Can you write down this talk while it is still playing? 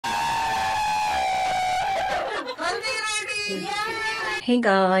Hey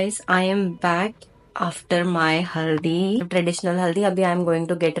guys, I am back after my haldi, traditional haldi. Abhi I am going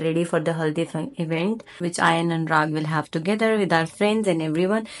to get ready for the haldi event, which I and Anurag will have together with our friends and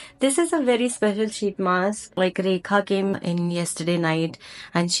everyone. This is a very special sheet mask. Like Rekha came in yesterday night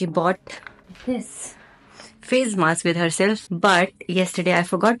and she bought this face mask with herself, but yesterday I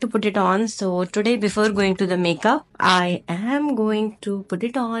forgot to put it on. So today, before going to the makeup, I am going to put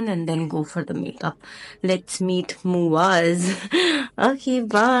it on and then go for the makeup. Let's meet Muaz. Okay,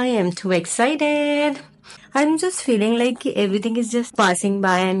 bye. I'm too excited. I'm just feeling like everything is just passing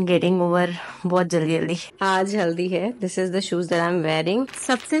by and getting over बहुत जल्दी जल्दी. आज हल्दी है. This is the shoes that I'm wearing.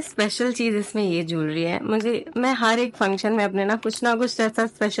 सबसे special चीज इसमें ये ज्वेलरी है. मैं हर एक फंक्शन में अपने ना कुछ ऐसा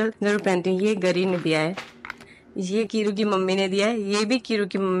स्पेशल जरूर पहनती हूँ. ये गरी ने दिया है. ये कीरू की मम्मी ने दिया है. ये भी कीरू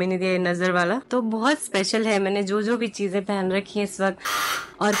की मम्मी ने दिया है, नजर वाला. तो बहुत स्पेशल है. मैंने जो भी चीजें पहन रखी है इस वक्त.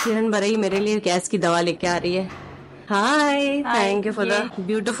 और किरण बरई मेरे लिए गैस की दवा लेके आ रही है. Hi, thank you for the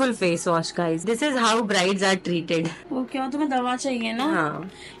beautiful face wash, guys. This is how brides are treated. वो क्या तुम्हें दवा चाहिए ना? हाँ.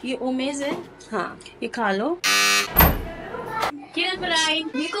 ये ओमेज है. हाँ. ये खा लो. किरण बराई.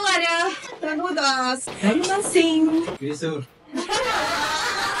 निको आर्या. रघुदास. रघुदास सिंह. किशोर.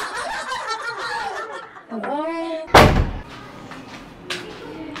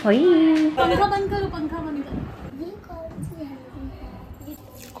 पंखा बंद करो. पंखा बंद करो. ये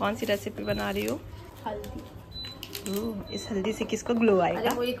कौन सी रेसिपी बना रही हो? हल्दी. इस हल्दी से किसको ग्लो आएगा?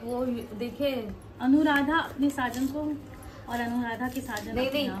 अरे वो देखे अनुराधा अपने साजन को और अनुराधा के साजन.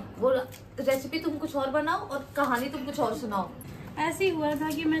 नहीं वो रेसिपी तुम कुछ और बनाओ और कहानी तुम कुछ और सुनाओ. ऐसे ही हुआ था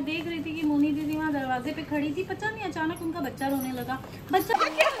कि मैं देख रही थी कि मोनी दीदी वहाँ दरवाजे पे खड़ी थी. पता नहीं अचानक उनका बच्चा रोने लगा. बच्चा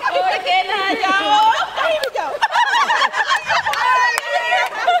छोड़ के ना जाओ.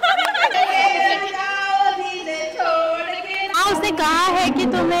 उसने कहा है कि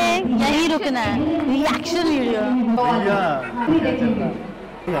तुम्हें यही रुकना है. Reaction video. कहाँ थे?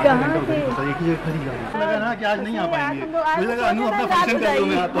 लगा ना कि आज नहीं आ पाएंगे. मुझे लगा अनु अपना फंक्शन कर लो,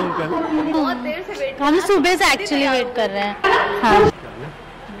 मैं आता हूँ कल. बहुत देर से वेट. हम सुबह से एक्चुअली वेट कर रहे हैं. हाँ.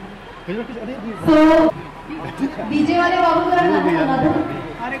 डीजे वाले बाबू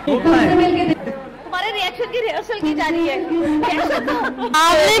तुम्हारे रिएक्शन की रिहर्सल की जा रही है.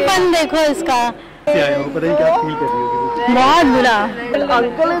 आपने पन देखो इसका. पता नहीं क्या फील कर रही होगी. बहुत बुरा.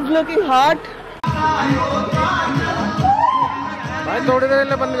 Uncle is looking hot. भाई थोड़ी देर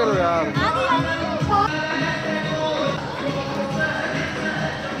में बंद करो यार.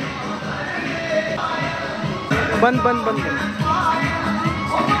 बंद बंद बंद बंद.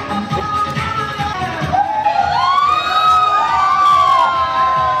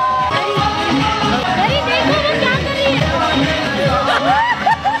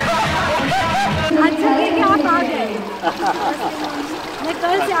 मैं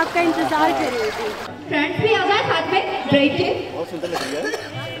कल से आपका इंतजार कर रही थी. फ्रेंड्स भी आ गए साथ में. बैठिए. बहुत सुंदर लग रही है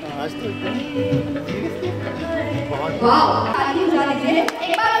आज तो. वाह ताली बजा लीजिए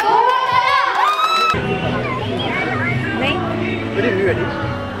एक बार. दो नहीं वेरी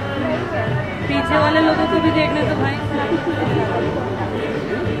पीछे वाले लोगों को भी देखने तो भाई.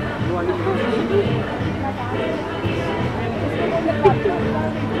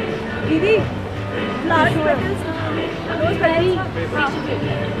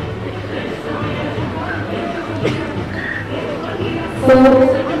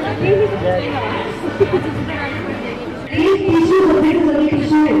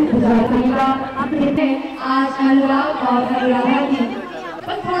 दीदी आज अनुराग और अनुराधा की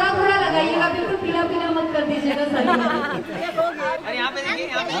बस थोड़ा लगाइएगा. बिल्कुल पीला पीला मत कर दीजिएगा. अरे यहाँ पे देखिए,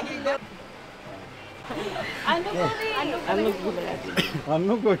 यहाँ पे देखिए.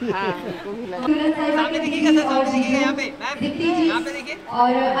 अनु को भी सामने देखिएगा, सामने देखिएगा. यहाँ पे मैम, यहाँ पे देखिए.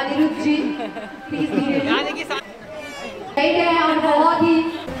 और अनिरुद्ध जी प्लीज यहाँ देखिए. राइट है. और बहुत ही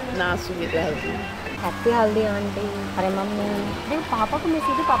नासुविधा है. हैप्पी हल्दी आंटी. अरे मम्मी. देखो पापा को मैं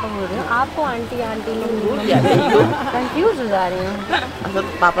सीधे पापा बोल रही हूँ. आपको आंटी आंटी कंफ्यूज हो जा रही हूँ.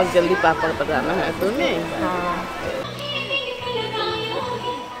 पापा जल्दी पापा बताना है तुम्हें. हाँ.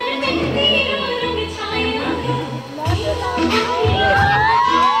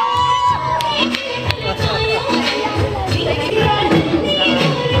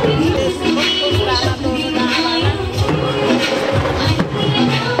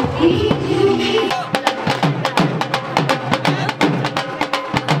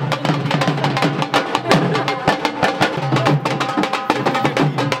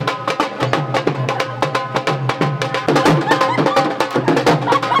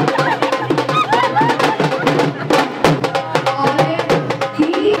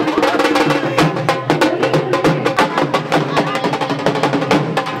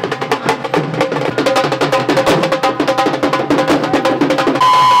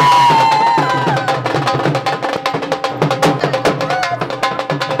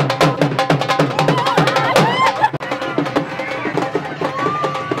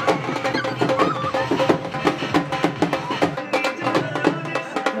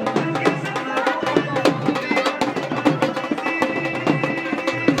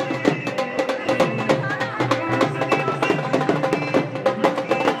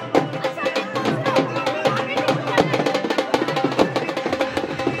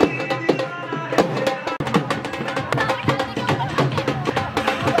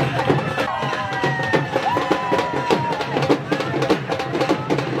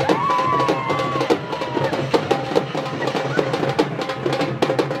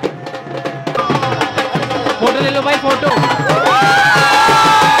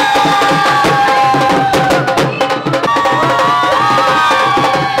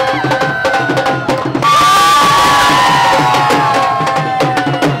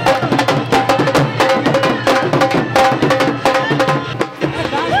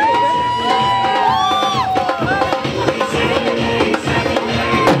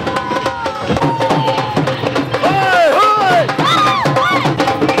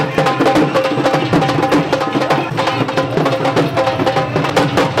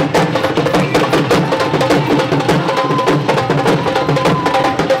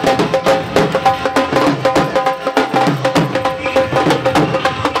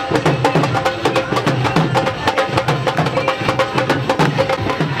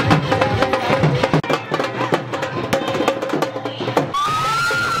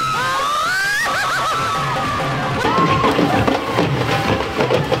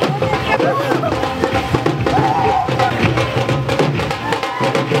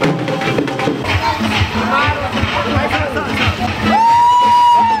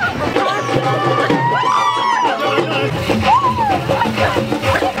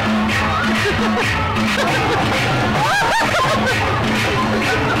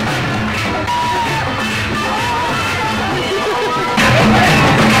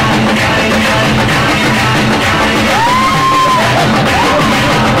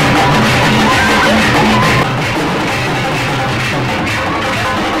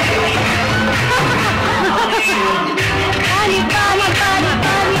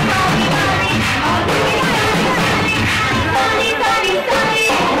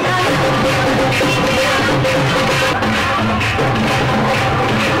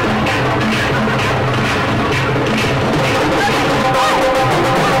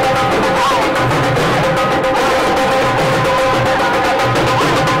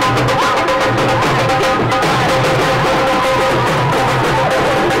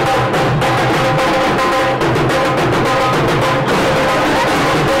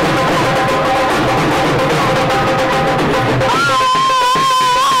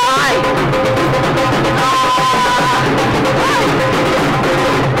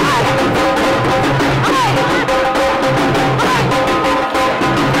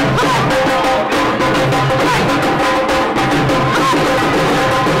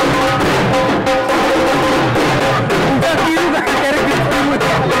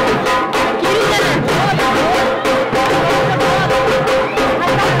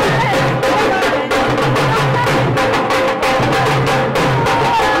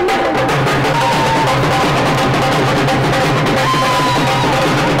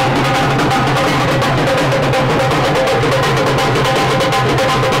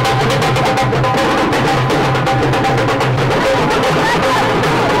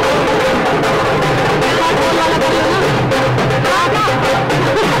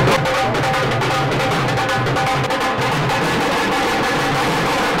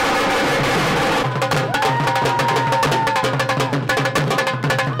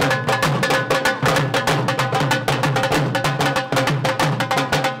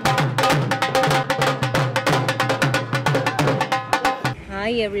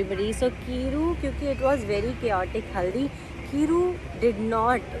 Hi everybody. So Kiru, क्योंकि it was very chaotic haldi, Kiru did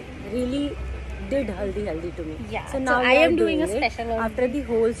not really did haldi to me. Yeah. So now I we are am doing a it. special haldi. After the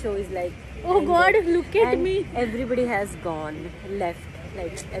whole show is like, Oh God, ended. look at And me. Everybody has gone, left.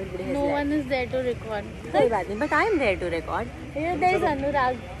 Like everybody has No left. one is there to record. कोई बात नहीं. But I am there to record. Here there is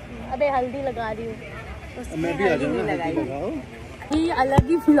Anurag. अबे हल्दी लगा रही हूँ. मैं भी आ जाऊंगा, हल्दी लगाओ। ये अलग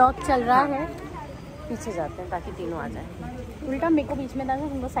ही व्लॉग चल रहा है. पीछे जाते हैं ताकि तीनों आ जाए. उल्टा मेरे को बीच में डालना,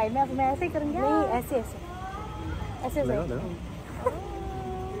 तुम लोग साइड में. अब मैं ऐसे ही करूँगी. नहीं ऐसे ऐसे ऐसे ऐसे.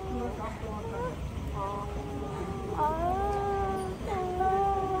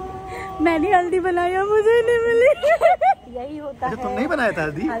 मैंने हल्दी बनाया, मुझे नहीं मिली. यही होता अच्छा, है. तुम नहीं बनाया था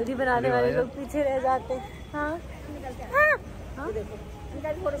हल्दी? हल्दी बनाने वाले लोग पीछे रह जाते हैं. हाँ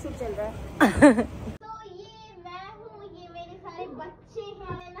फोटोशूट चल रहा है. तो ये मैं हूँ, ये मेरे सारे बच्चे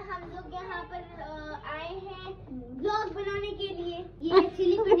हैं. हम लोग यहाँ पर आए हैं ब्लॉग बनाने के लिए. ये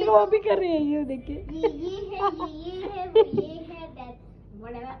चिली पटेटो वो भी कर रही है, ये देखिए. ये है, ये है, ये है, that's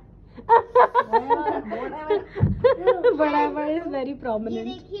whatever. बड़ा इज वेरी ये प्रोमिनेंट.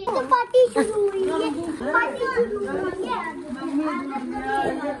 देखिए तो पार्टी शुरू हुई है. पार्टी शुरू हुई है.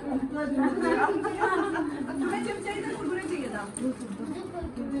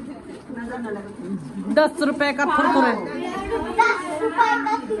 10 रुपए का कुरकुरे. 10 रुपए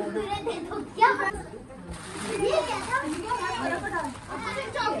का कुरकुरे दे दो. क्या ये क्या था?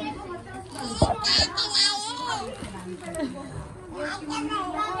 चॉकलेट.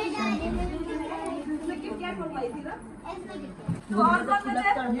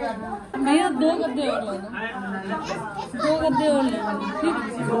 भैया 2 गद्दे और लेना. 2 गद्दे और लेना.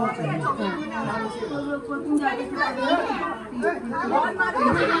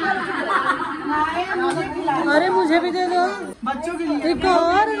 अरे मुझे भी दे दो. बच्चों के लिए एक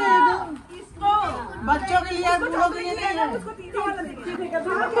और दे दो. बच्चों के लिए, बूढ़ों के लिए नहीं है.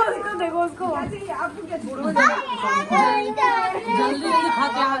 देखो उसको जल्दी खा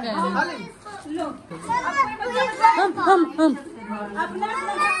के आ गए. हम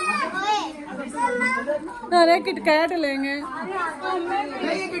अरे किटकैट लेंगे.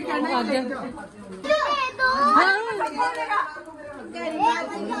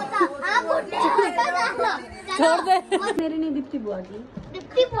 छोड़ दे. मेरी नहीं दीप्ति बुआ की.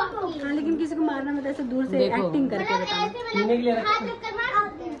 हाँ, लेकिन किसी को मारना मत, ऐसे दूर से एक्टिंग करके बताना.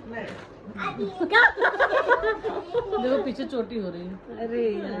 देखो पीछे चोटी हो रही है. अरे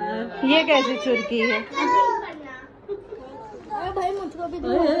यार ये कैसे चुरकी है. भाई मुझको भी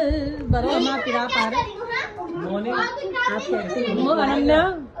बड़ा माँ पिरा पा रहे. आपकी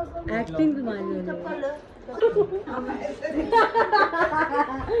एक्टिंग तुम्हारी.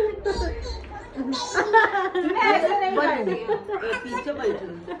 पीछे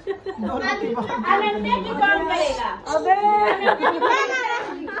कौन करेगा. अबे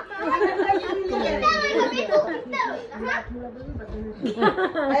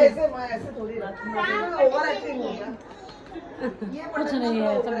ऐसे थोड़ी ओवर एक्टिंग होगा. कुछ नहीं है,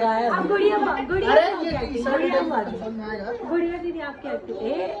 सब गाया. गुड़िया दीदी आपकी एक्टिंग.